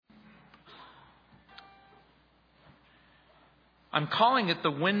I'm calling it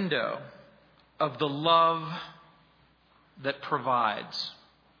the window of the love that provides.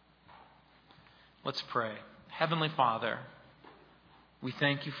 Let's pray. Heavenly Father, we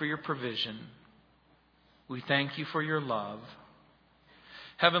thank you for your provision. We thank you for your love.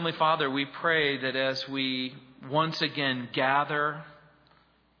 Heavenly Father, we pray that as we once again gather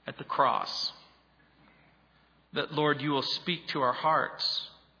at the cross, that, Lord, you will speak to our hearts.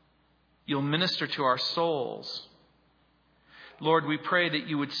 You'll minister to our souls. Lord, we pray that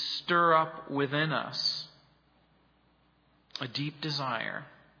you would stir up within us a deep desire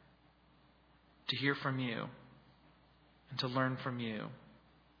to hear from you and to learn from you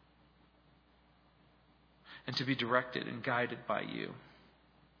and to be directed and guided by you.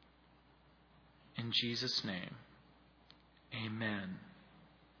 In Jesus' name, amen.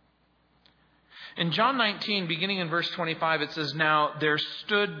 In John 19, beginning in verse 25, it says, "Now there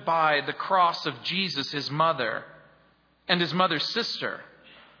stood by the cross of Jesus his mother and his mother's sister,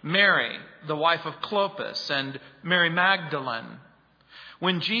 Mary, the wife of Clopas, and Mary Magdalene.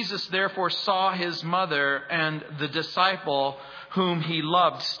 When Jesus therefore saw his mother and the disciple whom he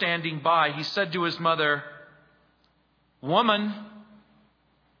loved standing by, he said to his mother, 'Woman,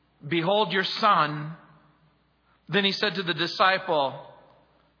 behold your son.' Then he said to the disciple,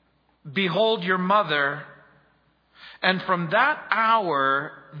 'Behold your mother.' And from that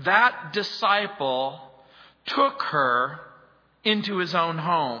hour, that disciple took her into his own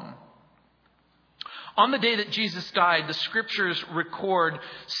home." On the day that Jesus died, the scriptures record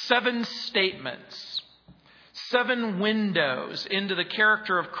 7 statements, 7 windows into the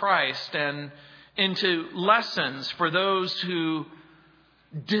character of Christ and into lessons for those who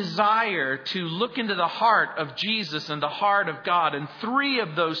desire to look into the heart of Jesus and the heart of God. And 3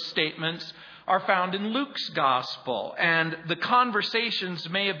 of those statements are found in Luke's gospel. And the conversations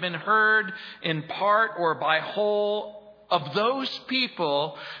may have been heard in part or by whole of those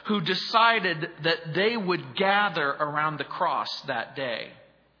people who decided that they would gather around the cross that day.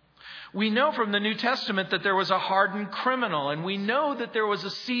 We know from the New Testament that there was a hardened criminal, and we know that there was a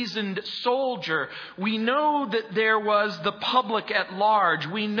seasoned soldier. We know that there was the public at large.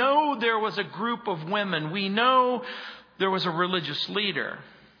 We know there was a group of women. We know there was a religious leader.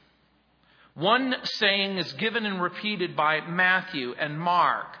 One saying is given and repeated by Matthew and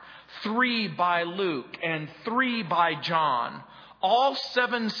Mark, 3 by Luke, and 3 by John. All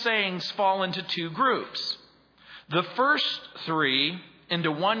 7 sayings fall into 2 groups. The first 3 into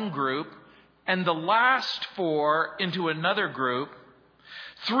one group, and the last 4 into another group.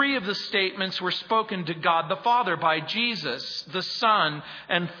 3 of the statements were spoken to God the Father by Jesus, the Son,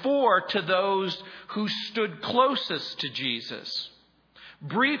 and 4 to those who stood closest to Jesus.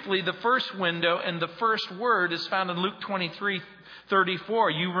 Briefly, the first window and the first word is found in Luke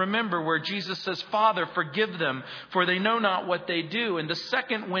 23:34. You remember where Jesus says, "Father, forgive them, for they know not what they do." And the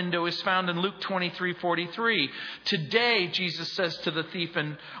second window is found in Luke 23:43. Today, Jesus says to the thief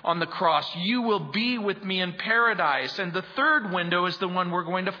on the cross, "You will be with me in paradise." And the third window is the one we're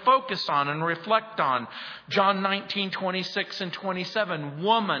going to focus on and reflect on. John 19:26 and 27.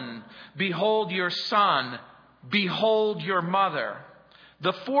 "Woman, behold your son. Behold your mother."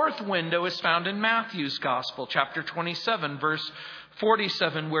 The fourth window is found in Matthew's Gospel, chapter 27, verse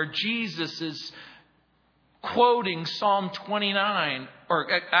 47, where Jesus is quoting Psalm 29,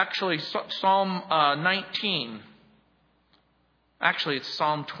 or actually Psalm 19. Actually, it's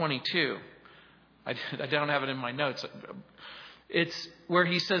Psalm 22. I don't have it in my notes. It's where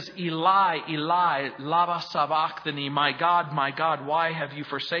he says, "Eli, Eli, lama sabachthani, my God, why have you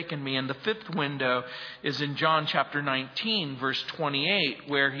forsaken me?" And the fifth window is in John chapter 19, verse 28,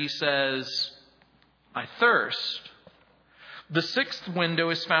 where he says, "I thirst." The sixth window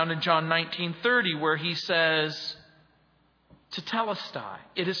is found in John 19:30, where he says, "Tetelestai,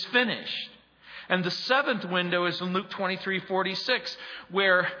 it is finished." And the seventh window is in Luke 23:46,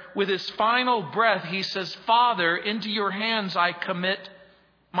 where with his final breath he says, "Father, into your hands I commit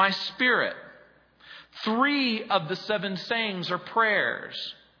my spirit." 3 of the 7 sayings are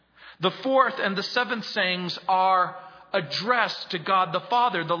prayers. The fourth and the 7th sayings are addressed to God the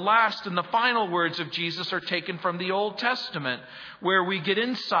Father. The last and the final words of Jesus are taken from the Old Testament, where we get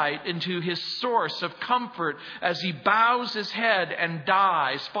insight into his source of comfort as he bows his head and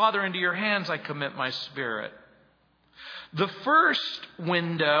dies. "Father, into your hands I commit my spirit." The first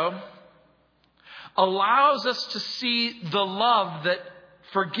window allows us to see the love that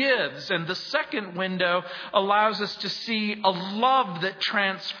forgives. And the second window allows us to see a love that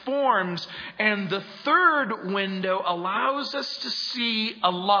transforms. And the third window allows us to see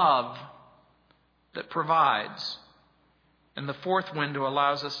a love that provides. And the fourth window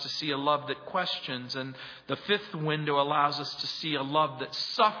allows us to see a love that questions. And the fifth window allows us to see a love that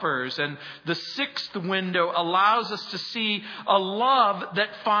suffers. And the sixth window allows us to see a love that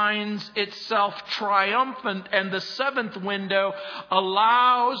finds itself triumphant. And the seventh window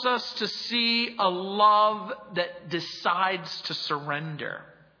allows us to see a love that decides to surrender.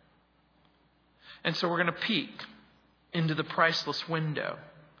 And so we're going to peek into the priceless window.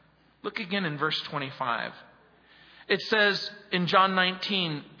 Look again in verse 25. It says in John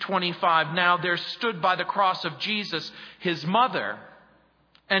 19:25, now there stood by the cross of Jesus his mother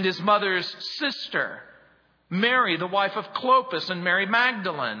and his mother's sister, Mary, the wife of Clopas, and Mary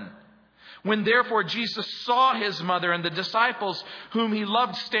Magdalene. When therefore Jesus saw his mother and the disciples whom he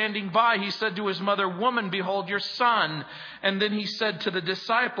loved standing by, he said to his mother, woman, behold your son. And then he said to the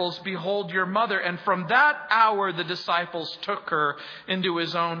disciples, behold your mother. And from that hour the disciples took her into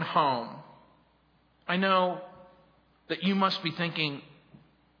his own home. I know that you must be thinking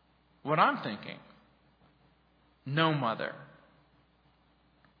what I'm thinking. No mother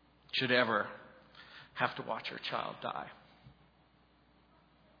should ever have to watch her child die.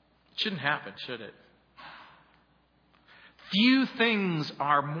 It shouldn't happen, should it? Few things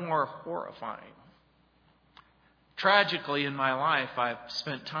are more horrifying. Tragically, in my life, I've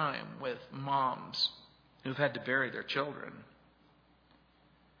spent time with moms who've had to bury their children.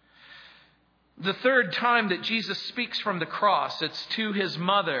 The third time that Jesus speaks from the cross, it's to his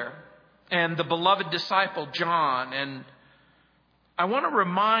mother and the beloved disciple John. And I want to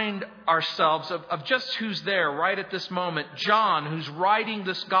remind ourselves of just who's there right at this moment. John, who's writing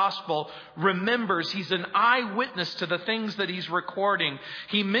this gospel, remembers he's an eyewitness to the things that he's recording.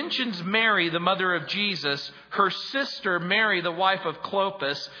 He mentions Mary, the mother of Jesus, her sister Mary, the wife of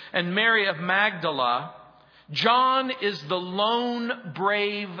Clopas, and Mary of Magdala. John is the lone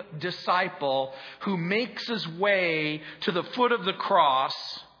brave disciple who makes his way to the foot of the cross.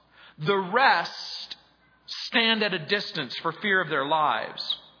 The rest stand at a distance for fear of their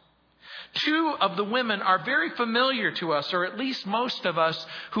lives. Two of the women are very familiar to us, or at least most of us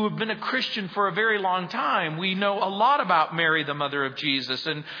who have been a Christian for a very long time. We know a lot about Mary, the mother of Jesus,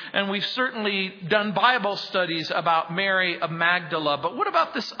 and we've certainly done Bible studies about Mary of Magdala. But what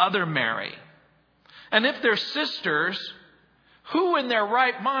about this other Mary? And if they're sisters, who in their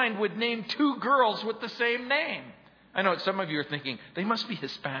right mind would name two girls with the same name? I know what some of you are thinking. They must be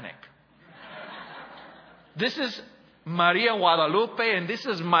Hispanic. This is Maria Guadalupe, and this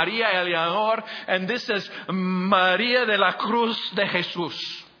is Maria Eleanor, and this is Maria de la Cruz de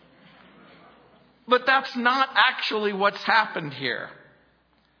Jesus. But that's not actually what's happened here.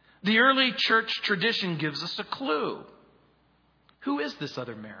 The early church tradition gives us a clue. Who is this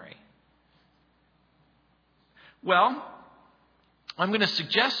other Mary? Well, I'm going to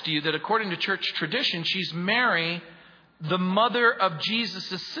suggest to you that according to church tradition, she's Mary, the mother of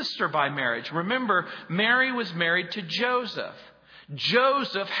Jesus' sister by marriage. Remember, Mary was married to Joseph.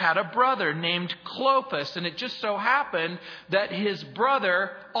 Joseph had a brother named Clopas, and it just so happened that his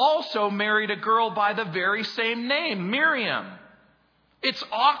brother also married a girl by the very same name, Miriam. It's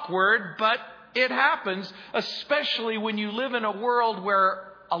awkward, but it happens, especially when you live in a world where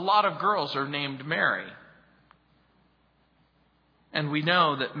a lot of girls are named Mary. And we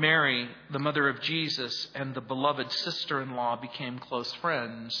know that Mary, the mother of Jesus, and the beloved sister-in-law became close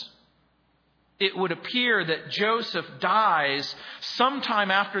friends. It would appear that Joseph dies sometime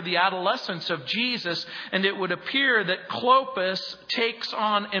after the adolescence of Jesus, and it would appear that Clopas takes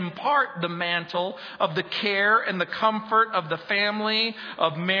on in part the mantle of the care and the comfort of the family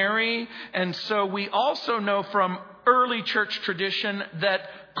of Mary. And so we also know from early church tradition that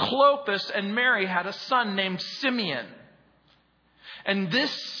Clopas and Mary had a son named Simeon. And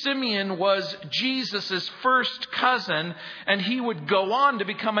this Simeon was Jesus' first cousin, and he would go on to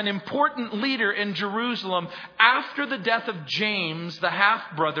become an important leader in Jerusalem after the death of James, the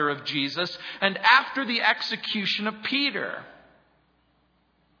half-brother of Jesus, and after the execution of Peter.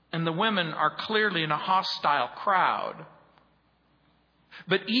 And the women are clearly in a hostile crowd.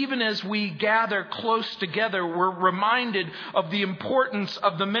 But even as we gather close together, we're reminded of the importance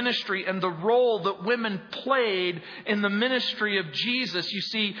of the ministry and the role that women played in the ministry of Jesus. You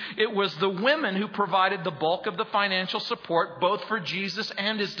see, it was the women who provided the bulk of the financial support, both for Jesus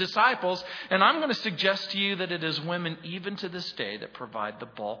and his disciples. And I'm going to suggest to you that it is women even to this day that provide the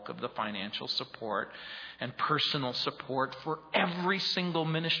bulk of the financial support and personal support for every single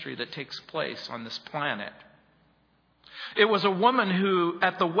ministry that takes place on this planet. It was a woman who,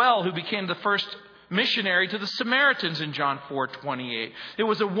 at the well, who became the first missionary to the Samaritans in John 4:28. It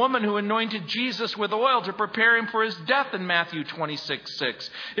was a woman who anointed Jesus with oil to prepare him for his death in Matthew 26:6.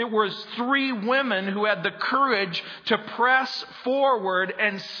 It was 3 women who had the courage to press forward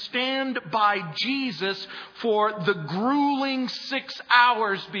and stand by Jesus for the grueling 6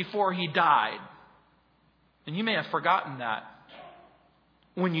 hours before he died. And you may have forgotten that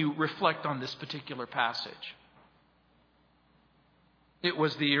when you reflect on this particular passage. It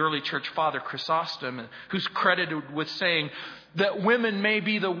was the early church father Chrysostom who's credited with saying that women may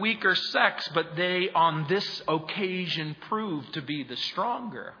be the weaker sex, but they on this occasion proved to be the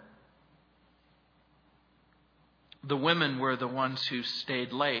stronger. The women were the ones who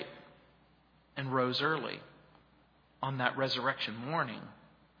stayed late and rose early on that resurrection morning.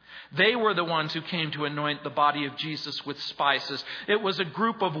 They were the ones who came to anoint the body of Jesus with spices. It was a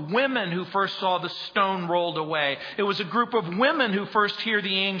group of women who first saw the stone rolled away. It was a group of women who first hear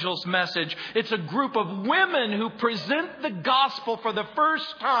the angel's message. It's a group of women who present the gospel for the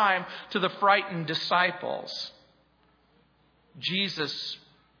first time to the frightened disciples. Jesus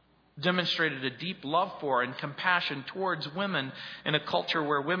demonstrated a deep love for and compassion towards women in a culture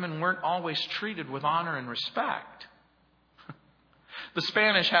where women weren't always treated with honor and respect. The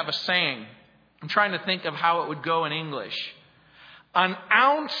Spanish have a saying. I'm trying to think of how it would go in English. An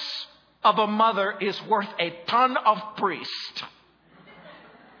ounce of a mother is worth a ton of priest.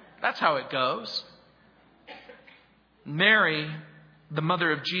 That's how it goes. Mary, the mother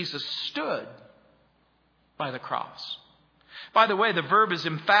of Jesus, stood by the cross. By the way, the verb is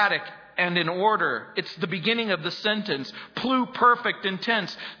emphatic and in order. It's the beginning of the sentence. Pluperfect and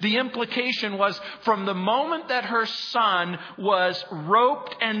tense. The implication was from the moment that her son was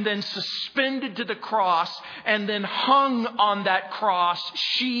roped and then suspended to the cross and then hung on that cross,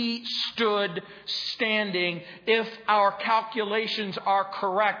 she stood standing. If our calculations are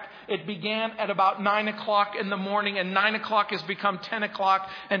correct, it began at about 9 o'clock in the morning, and 9 o'clock has become 10 o'clock,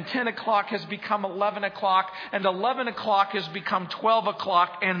 and 10 o'clock has become 11 o'clock, and 11 o'clock has become 12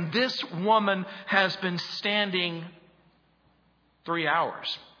 o'clock, and this woman has been standing 3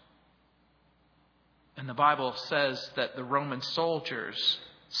 hours. And the Bible says that the Roman soldiers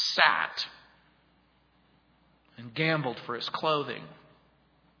sat and gambled for his clothing.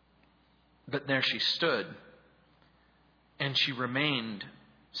 But there she stood, and she remained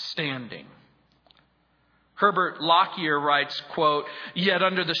standing. Herbert Lockyer writes, quote, "Yet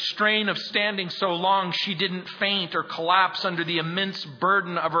under the strain of standing so long, she didn't faint or collapse under the immense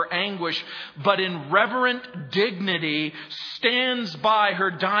burden of her anguish, but in reverent dignity stands by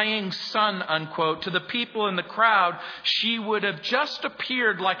her dying son," unquote. To the people in the crowd, she would have just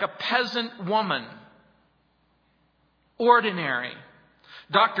appeared like a peasant woman. Ordinary.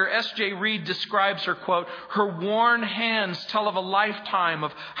 Dr. S.J. Reed describes her, quote, "Her worn hands tell of a lifetime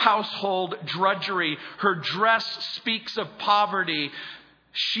of household drudgery. Her dress speaks of poverty.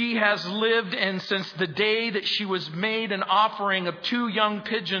 She has lived, and since the day that she was made an offering of 2 young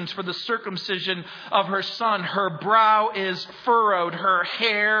pigeons for the circumcision of her son, her brow is furrowed, her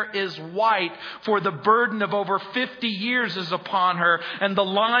hair is white, for the burden of over 50 years is upon her, and the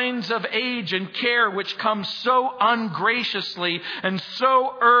lines of age and care which come so ungraciously and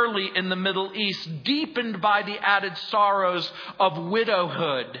so early in the Middle East, deepened by the added sorrows of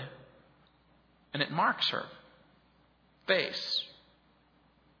widowhood." And it marks her face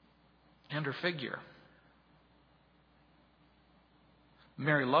and her figure.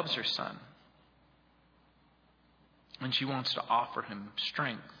 Mary loves her son, and she wants to offer him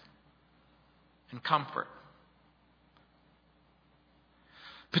strength and comfort.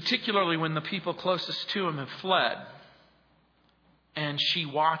 Particularly when the people closest to him have fled. And she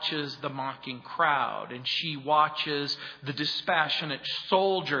watches the mocking crowd, and she watches the dispassionate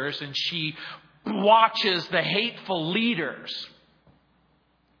soldiers, and she watches the hateful leaders.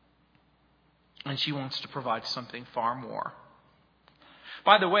 And she wants to provide something far more.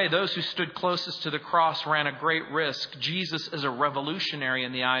 By the way, those who stood closest to the cross ran a great risk. Jesus is a revolutionary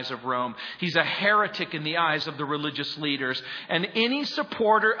in the eyes of Rome. He's a heretic in the eyes of the religious leaders. And any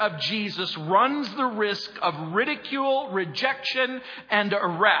supporter of Jesus runs the risk of ridicule, rejection, and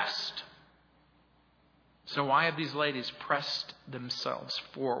arrest. So why have these ladies pressed themselves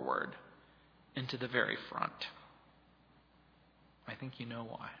forward into the very front? I think you know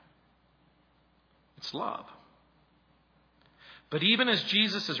why. It's love. But even as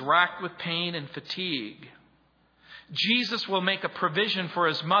Jesus is racked with pain and fatigue, Jesus will make a provision for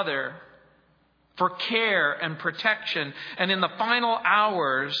his mother for care and protection. And in the final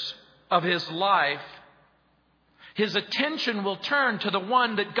hours of his life, His attention will turn to the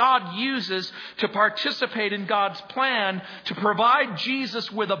one that God uses to participate in God's plan to provide Jesus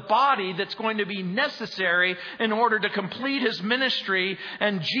with a body that's going to be necessary in order to complete his ministry.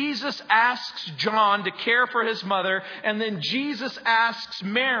 And Jesus asks John to care for his mother. And then Jesus asks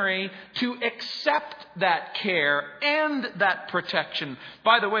Mary to accept that care and that protection.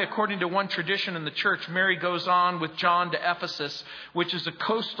 By the way, according to one tradition in the church, Mary goes on with John to Ephesus, which is a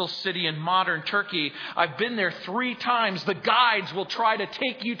coastal city in modern Turkey. I've been there 3 times. The guides will try to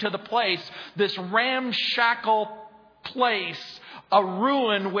take you to the place, this ramshackle place, a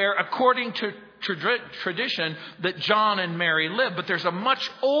ruin where, according to tradition, that John and Mary lived. But there's a much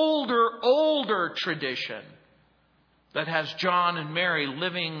older tradition that has John and Mary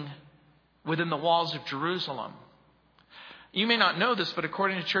living within the walls of Jerusalem. You may not know this, but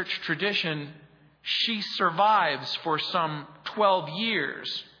according to church tradition, she survives for some 12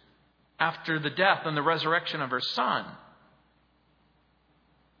 years after the death and the resurrection of her son.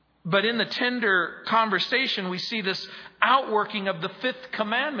 But in the tender conversation, we see this outworking of the 5th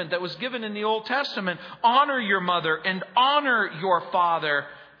commandment that was given in the Old Testament. Honor your mother and honor your father.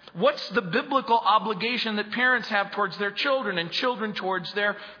 What's the biblical obligation that parents have towards their children and children towards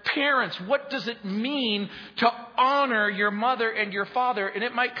their parents? What does it mean to honor your mother and your father? And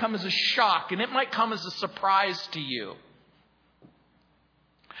it might come as a shock, and it might come as a surprise to you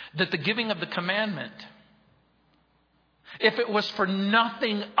that the giving of the commandment, if it was for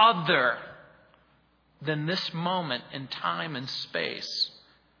nothing other than this moment in time and space,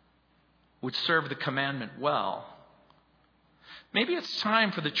 would serve the commandment well. Maybe it's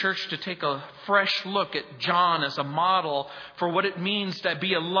time for the church to take a fresh look at John as a model for what it means to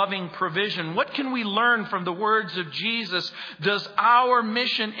be a loving provision. What can we learn from the words of Jesus? Does our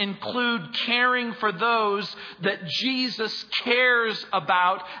mission include caring for those that Jesus cares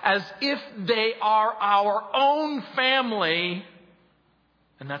about as if they are our own family?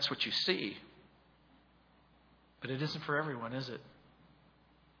 And that's what you see. But it isn't for everyone, is it?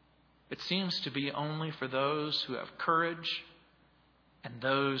 It seems to be only for those who have courage, and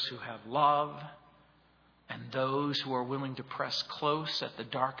those who have love, and those who are willing to press close at the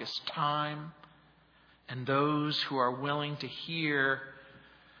darkest time, and those who are willing to hear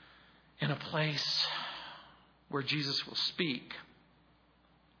in a place where Jesus will speak.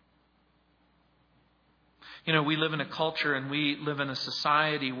 You know, we live in a culture and we live in a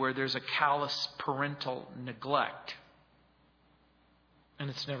society where there's a callous parental neglect. And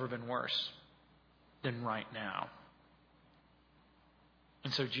it's never been worse than right now.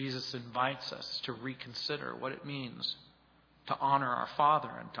 And so Jesus invites us to reconsider what it means to honor our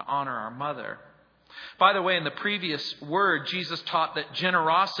father and to honor our mother. By the way, in the previous word, Jesus taught that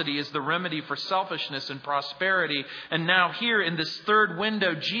generosity is the remedy for selfishness and prosperity. And now here in this third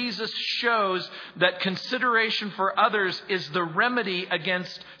window, Jesus shows that consideration for others is the remedy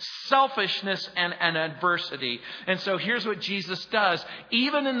against selfishness and adversity. And so here's what Jesus does.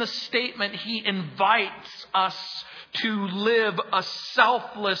 Even in the statement, he invites us to live a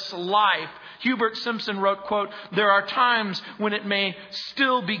selfless life. Hubert Simpson wrote, quote, "There are times when it may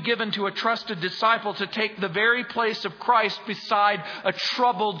still be given to a trusted disciple to take the very place of Christ beside a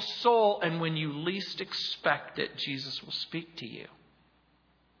troubled soul. And when you least expect it, Jesus will speak to you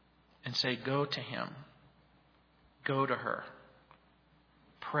and say, go to him. Go to her.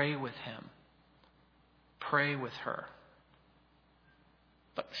 Pray with him. Pray with her.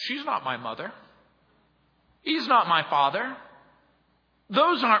 But she's not my mother. He's not my father.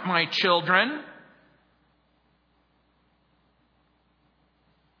 Those aren't my children."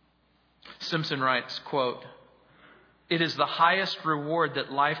 Simpson writes, quote, "It is the highest reward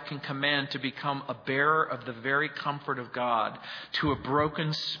that life can command to become a bearer of the very comfort of God to a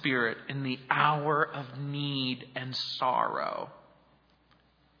broken spirit in the hour of need and sorrow."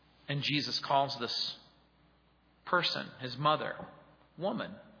 And Jesus calls this person, his mother,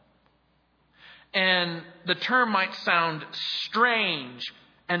 woman. And the term might sound strange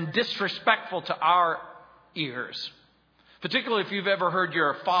and disrespectful to our ears, particularly if you've ever heard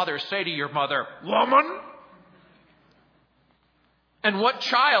your father say to your mother, "Woman." And what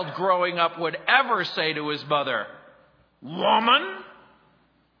child growing up would ever say to his mother, "Woman"?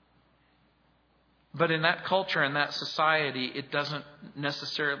 But in that culture, in that society, it doesn't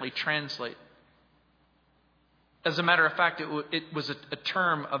necessarily translate. As a matter of fact, it was a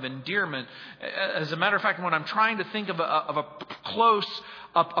term of endearment. As a matter of fact, when I'm trying to think of a close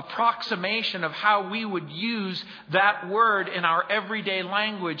approximation of how we would use that word in our everyday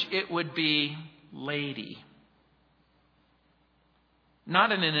language, it would be lady.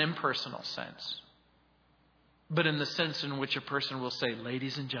 Not in an impersonal sense, but in the sense in which a person will say,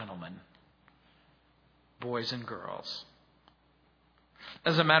 "Ladies and gentlemen, boys and girls.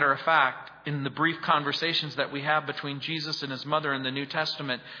 As a matter of fact, in the brief conversations that we have between Jesus and his mother in the New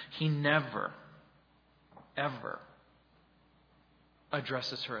Testament, he never, ever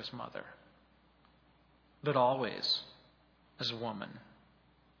addresses her as mother, but always as a woman.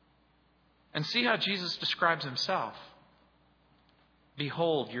 And see how Jesus describes himself.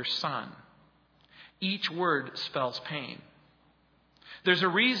 Behold your son. Each word spells pain. There's a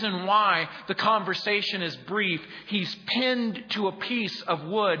reason why the conversation is brief. He's pinned to a piece of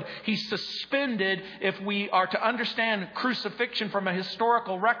wood. He's suspended, if we are to understand crucifixion from a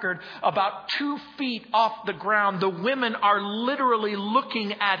historical record, about 2 feet off the ground. The women are literally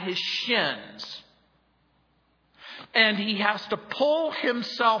looking at his shins. And he has to pull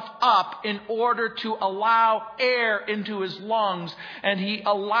himself up in order to allow air into his lungs. And he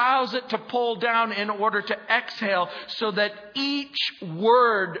allows it to pull down in order to exhale, so that each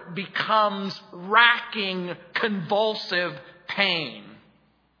word becomes racking, convulsive pain.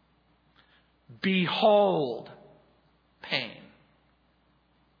 Behold, pain.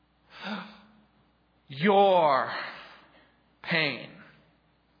 Your pain,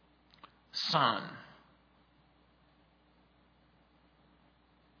 son.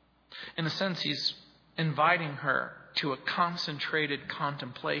 In a sense, he's inviting her to a concentrated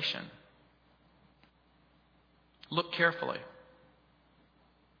contemplation. Look carefully.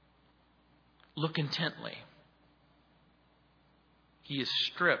 Look intently. He is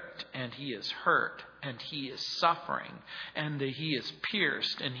stripped, and he is hurt, and he is suffering, and he is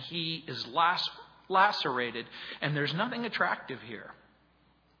pierced, and he is lacerated, and there's nothing attractive here.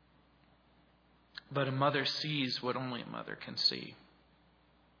 But a mother sees what only a mother can see.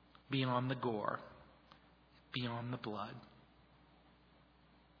 Beyond the gore, beyond the blood.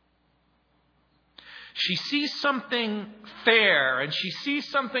 She sees something fair and she sees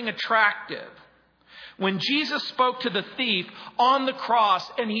something attractive. When Jesus spoke to the thief on the cross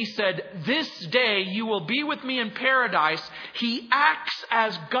and he said, "This day you will be with me in paradise," he acts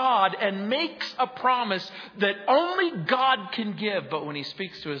as God and makes a promise that only God can give. But when he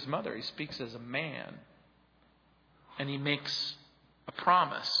speaks to his mother, he speaks as a man. And he makes a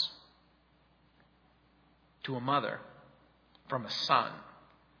promise to a mother from a son.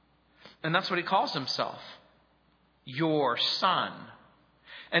 And that's what he calls himself. Your son.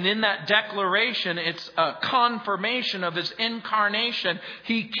 And in that declaration, it's a confirmation of his incarnation.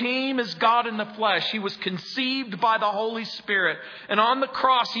 He came as God in the flesh. He was conceived by the Holy Spirit. And on the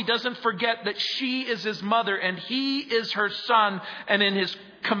cross, he doesn't forget that she is his mother and he is her son. And in his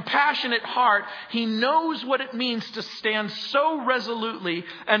compassionate heart, he knows what it means to stand so resolutely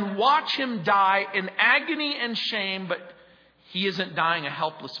and watch him die in agony and shame. But he isn't dying a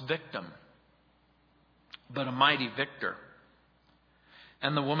helpless victim, but a mighty victor.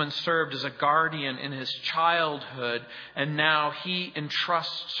 And the woman served as a guardian in his childhood. And now he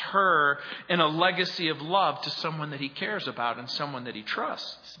entrusts her in a legacy of love to someone that he cares about and someone that he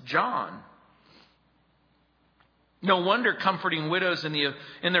trusts, John. No wonder comforting widows in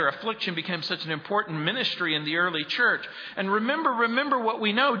their affliction became such an important ministry in the early church. And remember what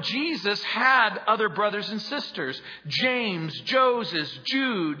we know. Jesus had other brothers and sisters. James, Joseph,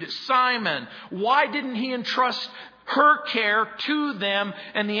 Jude, Simon. Why didn't he entrust her care to them?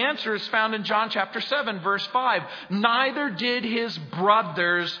 And the answer is found in John chapter 7, verse 5. Neither did his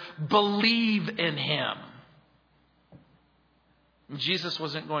brothers believe in him. Jesus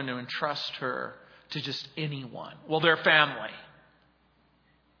wasn't going to entrust her to just anyone. Well, their family.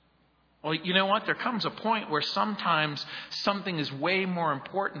 Well, you know what? There comes a point where sometimes something is way more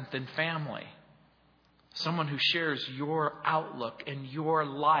important than family. Someone who shares your outlook and your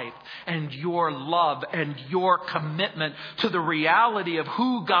life and your love and your commitment to the reality of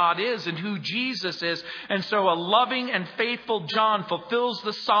who God is and who Jesus is. And so a loving and faithful John fulfills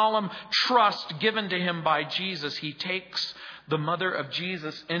the solemn trust given to him by Jesus. He takes the mother of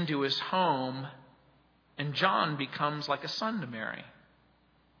Jesus into his home, and John becomes like a son to Mary.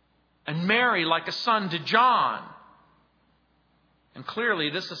 And Mary like a son to John. And clearly,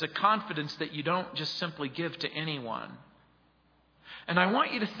 this is a confidence that you don't just simply give to anyone. And I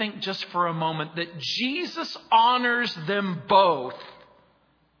want you to think just for a moment that Jesus honors them both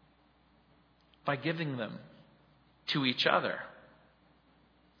by giving them to each other.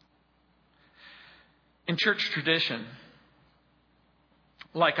 In church tradition,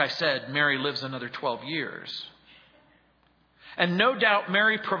 like I said, Mary lives another 12 years. And no doubt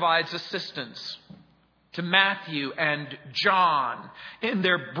Mary provides assistance to Matthew and John in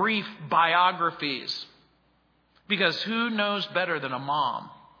their brief biographies. Because who knows better than a mom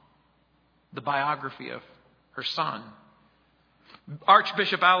the biography of her son?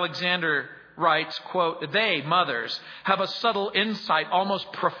 Archbishop Alexander writes, quote, "They, mothers, have a subtle insight,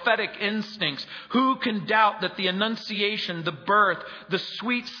 almost prophetic instincts. Who can doubt that the annunciation, the birth, the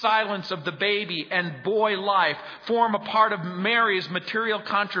sweet silence of the baby and boy life form a part of Mary's material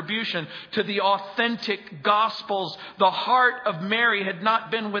contribution to the authentic Gospels? The heart of Mary had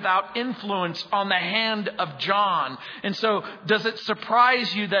not been without influence on the hand of John." And so, does it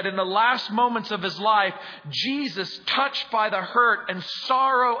surprise you that in the last moments of his life, Jesus, touched by the hurt and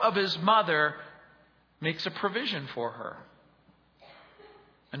sorrow of his mother, makes a provision for her?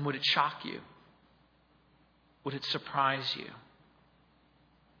 And would it shock you? Would it surprise you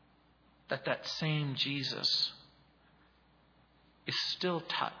that that same Jesus is still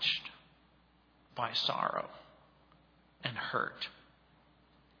touched by sorrow and hurt?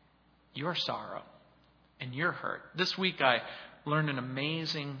 Your sorrow and your hurt. This week I learned an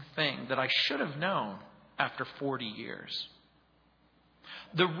amazing thing that I should have known after 40 years.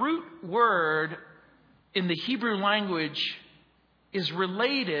 The root word in the Hebrew language is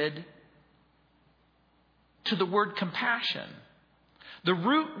related to the word compassion. The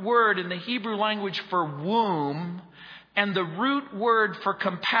root word in the Hebrew language for womb and the root word for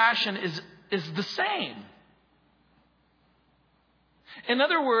compassion is the same. In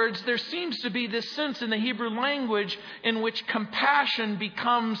other words, there seems to be this sense in the Hebrew language in which compassion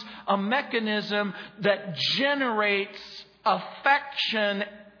becomes a mechanism that generates affection,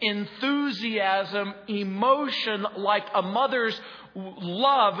 enthusiasm, emotion, like a mother's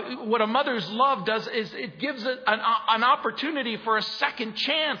love. What a mother's love does is it gives it an opportunity for a second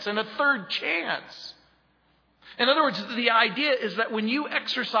chance and a third chance. In other words, the idea is that when you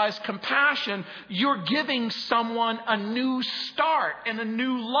exercise compassion, you're giving someone a new start and a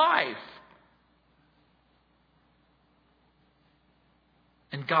new life.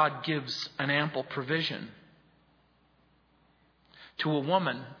 And God gives an ample provision to a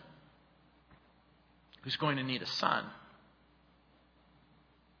woman who's going to need a son,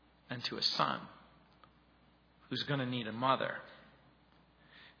 and to a son who's going to need a mother.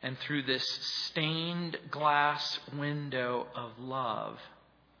 And through this stained glass window of love,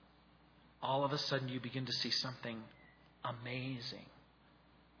 all of a sudden you begin to see something amazing.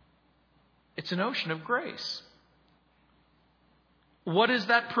 It's an ocean of grace. What is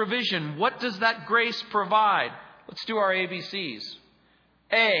that provision? What does that grace provide? Let's do our ABCs.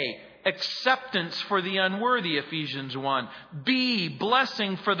 A, acceptance for the unworthy, Ephesians 1. B,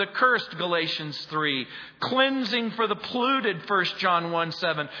 blessing for the cursed, Galatians 3. Cleansing for the polluted, 1 John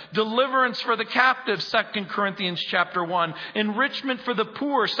 1:7. Deliverance for the captive, 2 Corinthians chapter 1. Enrichment for the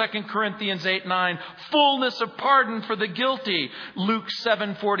poor, 2 Corinthians 8:9. Fullness of pardon for the guilty, Luke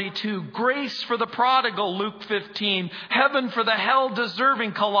 7:42. Grace for the prodigal, Luke 15. Heaven for the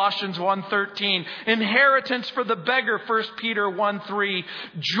hell-deserving, Colossians 1:13. Inheritance for the beggar, 1 Peter 1:3.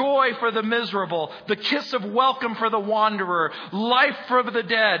 Joy for the miserable, the kiss of welcome for the wanderer, life for the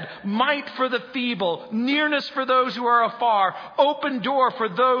dead, might for the feeble, nearness for those who are afar, open door for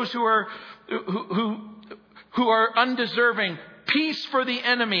those who are undeserving, peace for the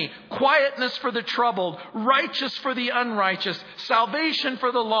enemy, quietness for the troubled, righteous for the unrighteous, salvation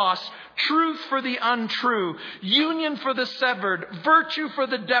for the lost, truth for the untrue, union for the severed, virtue for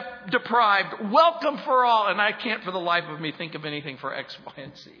the deprived, welcome for all. And I can't for the life of me think of anything for X, Y,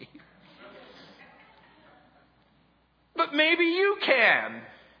 and Z. But maybe you can.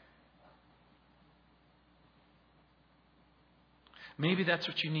 Maybe that's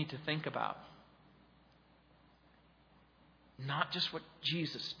what you need to think about. Not just what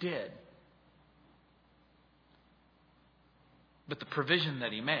Jesus did, but the provision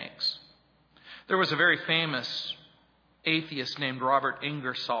that he makes. There was a very famous atheist named Robert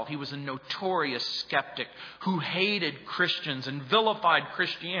Ingersoll. He was a notorious skeptic who hated Christians and vilified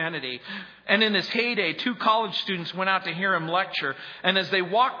Christianity. And in his heyday, 2 college students went out to hear him lecture. And as they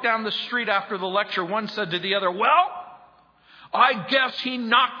walked down the street after the lecture, one said to the other, "Well, I guess he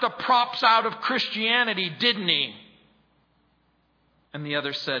knocked the props out of Christianity, didn't he?" And the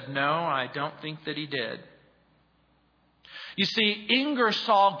other said, "No, I don't think that he did." You see,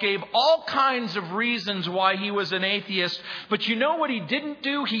 Ingersoll gave all kinds of reasons why he was an atheist, but you know what he didn't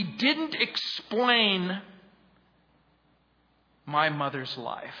do? He didn't explain my mother's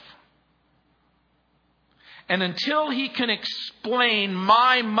life. And until he can explain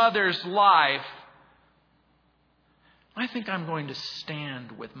my mother's life, I think I'm going to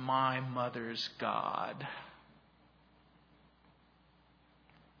stand with my mother's God.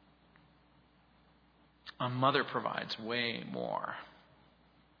 A mother provides way more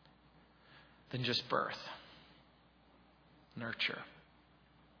than just birth, nurture,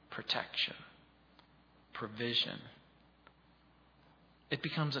 protection, provision, It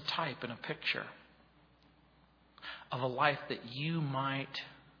becomes a type and a picture of a life that you might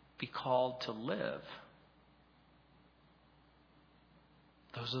be called to live.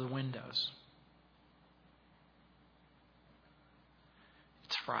 Those are the windows.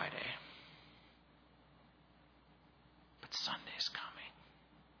 It's Friday. But Sunday's coming.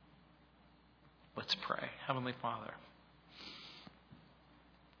 Let's pray. Heavenly Father,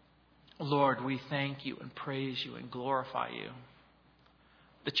 Lord, we thank you and praise you and glorify you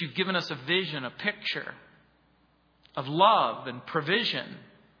that you've given us a vision, a picture of love and provision.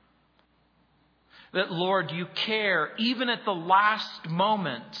 That, Lord, you care even at the last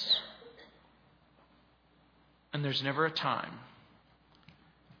moments. And there's never a time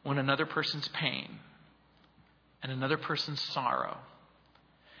when another person's pain and another person's sorrow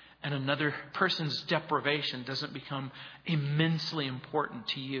and another person's deprivation doesn't become immensely important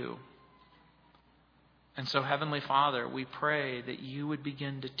to you. And so, Heavenly Father, we pray that you would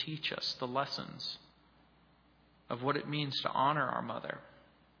begin to teach us the lessons of what it means to honor our mother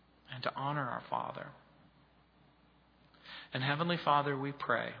and to honor our father. And Heavenly Father, we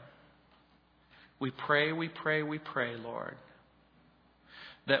pray, Lord,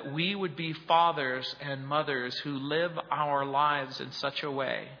 that we would be fathers and mothers who live our lives in such a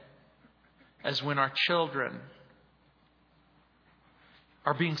way as when our children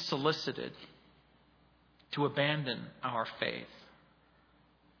are being solicited to abandon our faith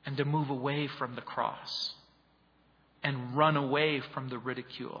and to move away from the cross and run away from the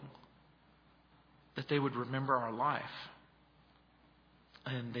ridicule, that they would remember our life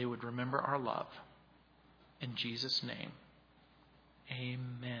and they would remember our love. In Jesus' name,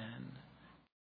 amen.